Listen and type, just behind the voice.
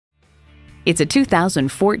It's a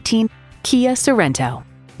 2014 Kia Sorento.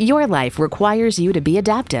 Your life requires you to be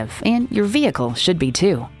adaptive, and your vehicle should be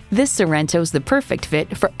too. This Sorento's the perfect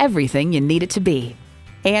fit for everything you need it to be.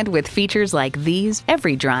 And with features like these,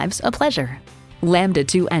 every drive's a pleasure. Lambda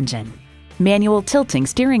 2 engine, manual tilting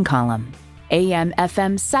steering column,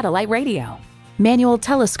 AM/FM satellite radio, manual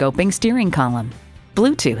telescoping steering column,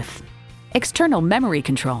 Bluetooth, external memory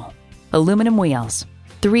control, aluminum wheels,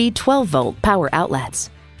 3 12-volt power outlets,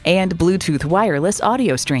 and Bluetooth wireless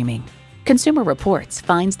audio streaming. Consumer Reports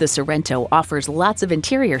finds the Sorento offers lots of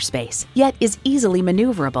interior space, yet is easily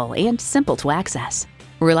maneuverable and simple to access.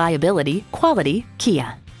 Reliability, quality,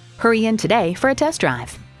 Kia. Hurry in today for a test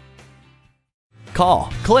drive.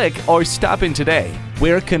 Call, click, or stop in today.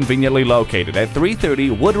 We're conveniently located at 330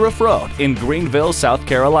 Woodruff Road in Greenville, South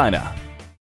Carolina.